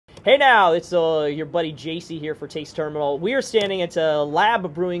Hey now, it's your buddy Jace here for Taste Terminal. We are standing at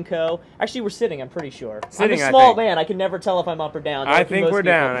LAB Brewing Co. Actually, we're sitting, I'm pretty sure. I'm a small man. I can never tell if I'm up or down. I think we're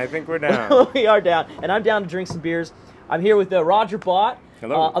down. I think we're down. We are down. And I'm down to drink some beers. I'm here with Roger Bott.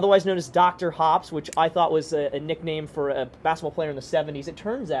 Hello. Otherwise known as Dr. Hops, which I thought was a nickname for a basketball player in the 70s. It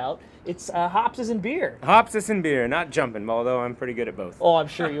turns out it's Hops is in beer. Hops is in beer, not jumping, although I'm pretty good at both. Oh, I'm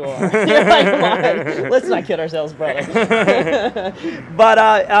sure you are. Come on. Let's not kid ourselves, brother.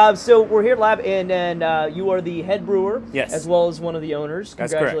 But, so we're here at Lab, and you are the head brewer, yes, as well as one of the owners.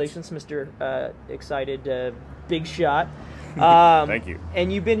 That's Congratulations, Mr. Excited Big Shot. Thank you.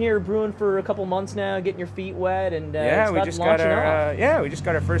 And you've been here brewing for a couple months now, getting your feet wet, and we just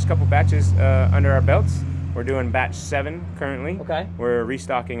got our first couple batches under our belts. We're doing batch 7 currently. Okay. We're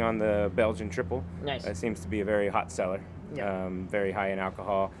restocking on the Belgian triple. Nice. It seems to be a very hot seller. Yeah. Very high in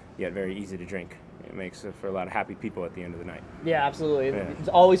alcohol, yet very easy to drink. It makes for a lot of happy people at the end of the night. Yeah, absolutely. Yeah. It's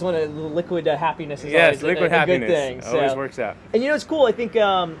always one of the liquid happiness is yes, always liquid a happiness good thing. So. Always works out. And you know, it's cool. I think you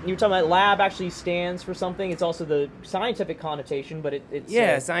were talking about lab actually stands for something. It's also the scientific connotation, but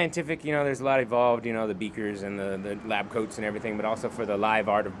it's scientific. You know, there's a lot involved. You know, the beakers and the lab coats and everything, but also for the live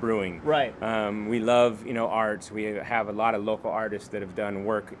art of brewing. Right. We love arts. We have a lot of local artists that have done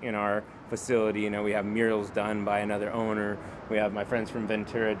work in our facility. You know, we have murals done by another owner. We have my friends from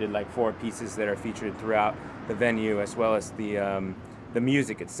Ventura did like 4 pieces that are featured throughout the venue, as well as the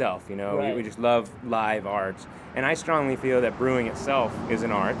music itself. You know, right. we just love live art, and I strongly feel that brewing itself is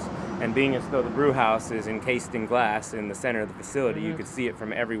an art. And being as though the brew house is encased in glass in the center of the facility, you could see it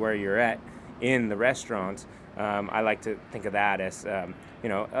from everywhere you're at in the restaurant. I like to think of that as a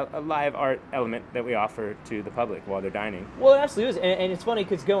live art element that we offer to the public while they're dining. Well, it absolutely is, and it's funny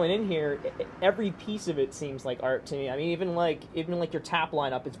because going in here, every piece of it seems like art to me. I mean, even like your tap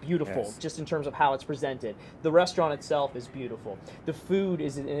lineup, it's beautiful, yes, just in terms of how it's presented. The restaurant itself is beautiful. The food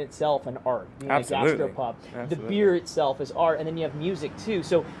is in itself an art, absolutely, a gastropub. Absolutely. The beer itself is art, and then you have music too.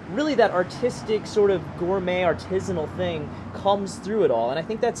 So really, that artistic sort of gourmet, artisanal thing comes through it all, and I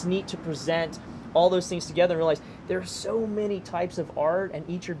think that's neat to present all those things together and realize there are so many types of art, and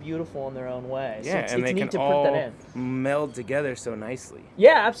each are beautiful in their own way. So yeah, it's and they neat can to all put that in. meld together so nicely.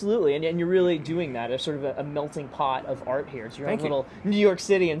 Yeah, absolutely, and you're really doing that. It's sort of a melting pot of art here. It's your own little New York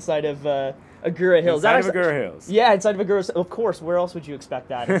City inside of Agoura Hills. Inside of Agoura Hills. Yeah, inside of Agoura. Of course, where else would you expect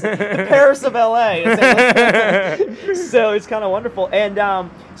that? It's the Paris of LA. So it's kind of wonderful. And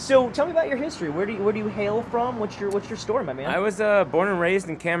so tell me about your history. Where do you hail from? What's your story, my man? I was born and raised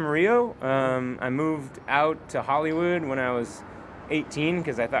in Camarillo. I moved out to Hollywood when I was 18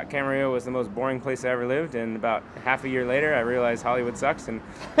 because I thought Camarillo was the most boring place I ever lived, and about half a year later I realized Hollywood sucks and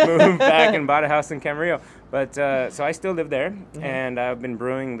moved back and bought a house in Camarillo. But so I still live there, and I've been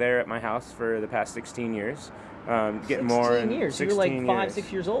brewing there at my house for the past 16 years. Getting more. 16 years. 16 you were like 5, years.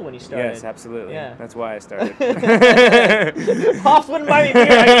 6 years old when you started. Yes, absolutely. Yeah. That's why I started. Hops wouldn't buy me beer.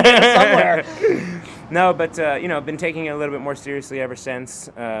 I could get it somewhere. No, but I've been taking it a little bit more seriously ever since.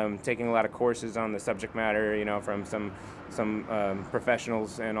 Taking a lot of courses on the subject matter, from some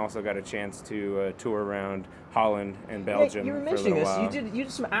professionals, and also got a chance to tour around Holland and Belgium. You were for mentioning a this. little while. You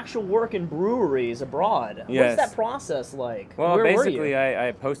did some actual work in breweries abroad. Yes. What's that process like? Well, Where basically, were you?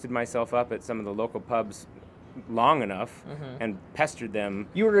 I posted myself up at some of the local pubs long enough and pestered them.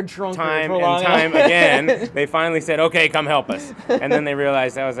 You were a drunkard time for long and time enough. again. They finally said, "Okay, come help us." And then they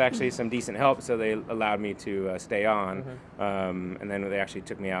realized that was actually some decent help, so they allowed me to stay on. And then they actually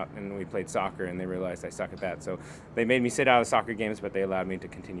took me out and we played soccer, and they realized I suck at that. So they made me sit out of soccer games, but they allowed me to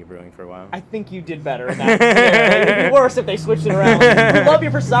continue brewing for a while. I think you did better in that. Yeah, it'd be worse if they switched it around. We love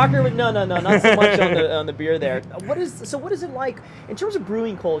you for soccer, but no, not so much on the beer there. What is it like in terms of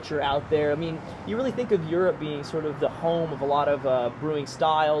brewing culture out there? I mean, you really think of Europe being sort of the home of a lot of brewing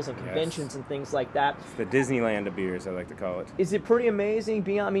styles and conventions and things like that. It's the Disneyland of beers, I like to call it. Is it pretty amazing?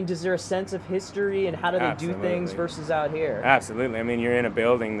 Is there a sense of history, and how do they do things versus out here? Absolutely. I mean, you're in a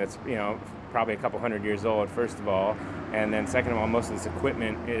building that's, probably a couple hundred years old, first of all, and then second of all, most of this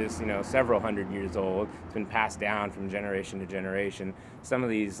equipment is, several hundred years old. It's been passed down from generation to generation. Some of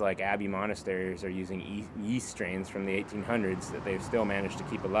these, like Abbey monasteries, are using yeast strains from the 1800s that they've still managed to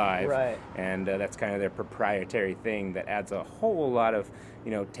keep alive. Right. And that's kind of their proprietary thing that adds a whole lot of,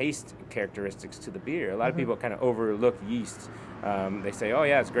 taste characteristics to the beer. A lot of people kind of overlook yeast. They say, oh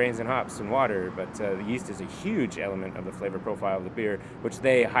yeah, it's grains and hops and water, but the yeast is a huge element of the flavor profile of the beer, which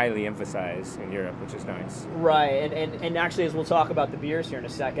they highly emphasize in Europe, which is nice. Right, and actually, as we'll talk about the beers here in a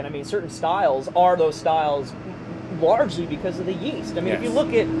second, I mean, certain styles are those styles largely because of the yeast. I mean, if you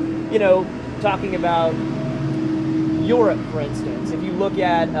look at, talking about Europe, for instance, if you look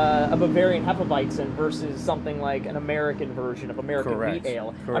at a Bavarian Hefeweizen versus something like an American version of American wheat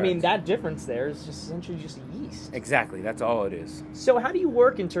ale, I mean, that difference there is just essentially just yeast. Exactly, that's all it is. So how do you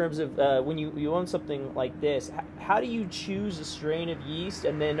work in terms of when you own something like this? How do you choose a strain of yeast,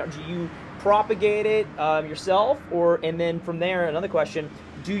 and then do you propagate it yourself, and then from there, another question,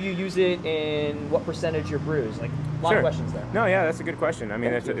 do you use it in what percentage of your brews? Like, a lot of questions there. No, yeah, that's a good question. I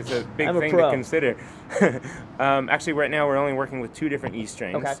mean, it's a big thing to consider. Actually, right now we're only working with 2 different yeast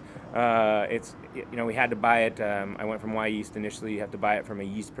strains. Okay. It's, you know, we had to buy it. I went from Y Yeast initially. You have to buy it from a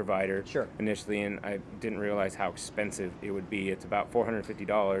yeast provider initially, and I didn't realize how expensive it would be. It's about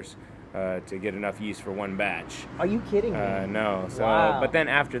 $450 to get enough yeast for 1 batch. Are you kidding me? No. So, but then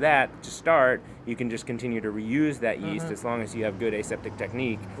after that, to start, you can just continue to reuse that yeast as long as you have good aseptic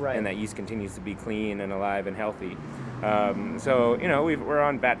technique, and that yeast continues to be clean and alive and healthy. So, you know, we're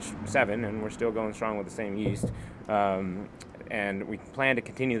on batch 7, and we're still going strong with the same yeast. And we plan to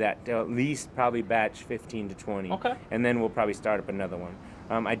continue that to at least probably batch 15 to 20. Okay. And then we'll probably start up another one.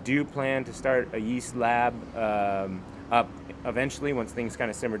 I do plan to start a yeast lab up eventually once things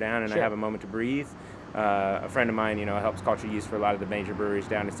kind of simmer down and I have a moment to breathe. A friend of mine, you know, helps culture yeast for a lot of the major breweries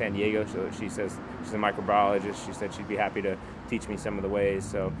down in San Diego. So she says she's a microbiologist. She said she'd be happy to teach me some of the ways.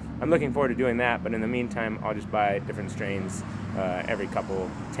 So I'm looking forward to doing that. But in the meantime, I'll just buy different strains every couple,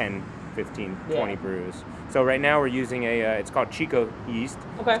 10, 15, 20 brews. So right now we're using it's called Chico yeast.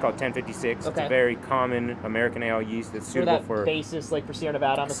 Okay. It's called 1056. Okay. It's a very common American ale yeast that's suitable for basis, like for Sierra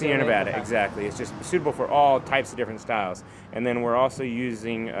Nevada. Sierra Nevada, exactly. It's just suitable for all types of different styles. And then we're also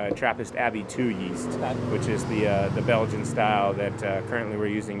using Trappist Abbey 2 yeast, which is the Belgian style that currently we're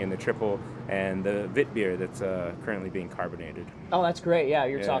using in the triple and the Vit beer that's currently being carbonated. Oh, that's great. Yeah,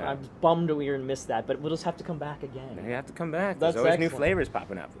 you're talking. I'm bummed we were gonna miss that, but we'll just have to come back again. You have to come back. There's always new flavors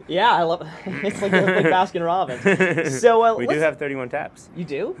popping up. Yeah, I love it. It's like Baskin Robbins. So we do have 31 taps. You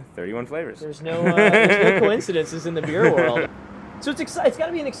do? 31 flavors. There's no coincidences in the beer world. So it's got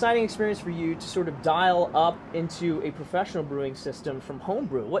to be an exciting experience for you to sort of dial up into a professional brewing system from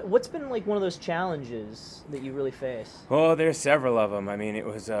homebrew. What's been like one of those challenges that you really face? Well, there's several of them. I mean, it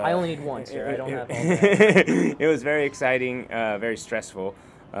was. I only need one, sir. I don't have all that. It was very exciting, very stressful,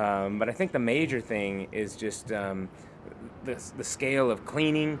 but I think the major thing is just the scale of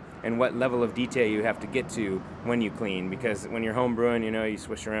cleaning and what level of detail you have to get to when you clean, because when you're home brewing, you know, you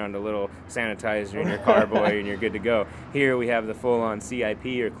swish around a little sanitizer in your carboy and you're good to go. Here we have the full-on CIP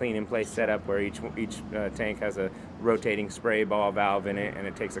or clean in place setup where each tank has a rotating spray ball valve in it, and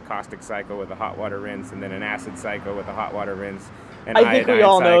it takes a caustic cycle with a hot water rinse and then an acid cycle with a hot water rinse. I think we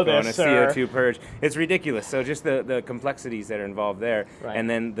all know this, and a CO2 purge. It's ridiculous. So just the complexities that are involved there. Right. And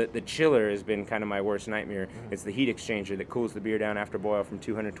then the chiller has been kind of my worst nightmare. It's the heat exchanger that cools the beer down after boil from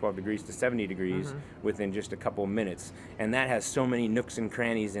 212 degrees to 70 degrees within just a couple minutes. And that has so many nooks and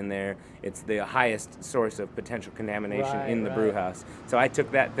crannies in there. It's the highest source of potential contamination in the brew house. So I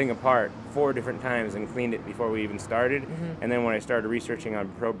took that thing apart 4 different times and cleaned it before we even started. And then when I started researching on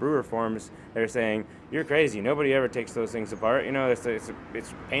pro brewer forums, they're saying, "You're crazy. Nobody ever takes those things apart. You know, it's a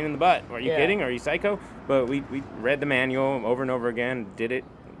pain in the butt. Are you kidding? Are you psycho?" But we read the manual over and over again, did it,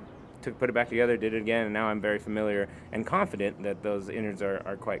 put it back together, did it again, and now I'm very familiar and confident that those innards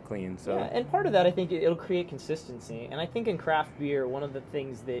are quite clean. So yeah, and part of that, I think it'll create consistency. And I think in craft beer, one of the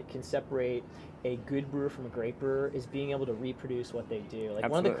things that can separate a good brewer from a great brewer is being able to reproduce what they do. Like,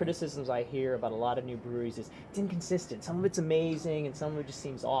 one of the criticisms I hear about a lot of new breweries is it's inconsistent. Some of it's amazing and some of it just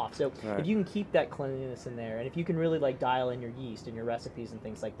seems off. So if you can keep that cleanliness in there, and if you can really like dial in your yeast and your recipes and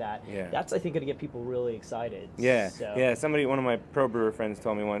things like that, that's, I think, going to get people really excited. Yeah, one of my pro brewer friends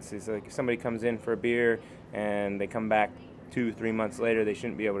told me once, he's like, if somebody comes in for a beer and they come back 2-3 months later, they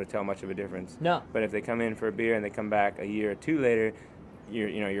shouldn't be able to tell much of a difference. No. But if they come in for a beer and they come back a year or 2 later,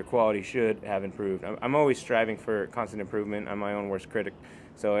 your quality should have improved. I'm always striving for constant improvement. I'm my own worst critic.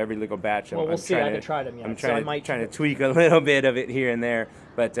 So every little batch, we'll see. I haven't tried them yet. I'm trying to tweak a little bit of it here and there,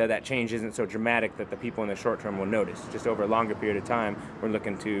 but that change isn't so dramatic that the people in the short term will notice. Just over a longer period of time, we're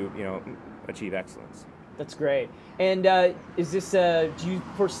looking to achieve excellence. That's great. And is this? Do you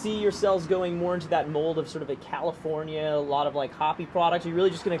foresee yourselves going more into that mold of sort of a California, a lot of like hoppy products? Are you really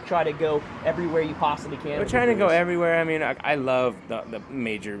just going to try to go everywhere you possibly can? We're trying to go everywhere. I mean, I love the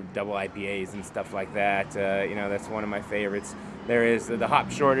major double IPAs and stuff like that. That's one of my favorites. there is the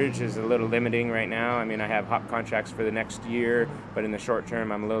hop shortage is a little limiting right now. I mean, I have hop contracts for the next year, but in the short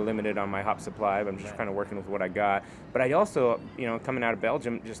term, I'm a little limited on my hop supply. I'm just kind of working with what I got. But I also, you know, coming out of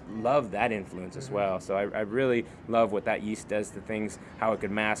Belgium, just love that influence as well. So I really love what that yeast does to things, how it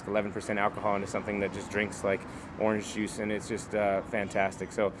could mask 11% alcohol into something that just drinks like orange juice, and it's just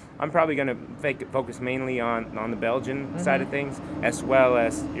fantastic. So I'm probably going to focus mainly on the Belgian side of things, as well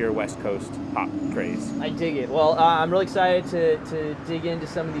as your West Coast hop craze. I dig it. Well, I'm really excited to dig into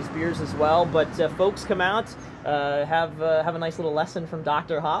some of these beers as well. But folks, come out, have a nice little lesson from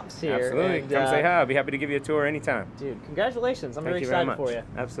Dr. Hops here. Absolutely. And, come say hi. I'll be happy to give you a tour anytime. Dude, congratulations. I'm Thank very you very excited much. for you.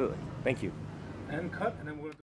 Absolutely. Thank you. And cut, and then we'll